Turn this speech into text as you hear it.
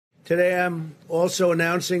Today I'm also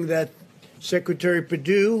announcing that Secretary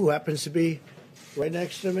Perdue, who happens to be right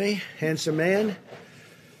next to me, handsome man,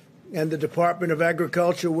 and the Department of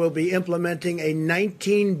Agriculture will be implementing a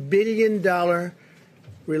 $19 billion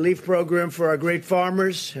relief program for our great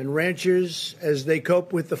farmers and ranchers as they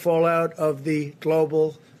cope with the fallout of the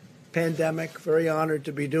global pandemic. Very honored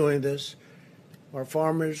to be doing this. Our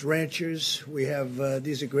farmers, ranchers,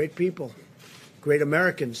 these are great people, great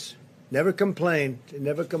Americans. Never complain. They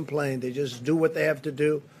never complain. They just do what they have to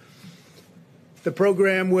do. The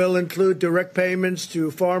program will include direct payments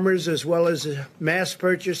to farmers as well as mass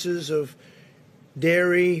purchases of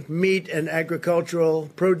dairy, meat, and agricultural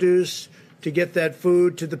produce to get that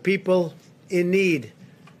food to the people in need.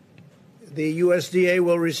 The USDA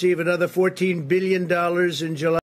will receive another $14 billion in July.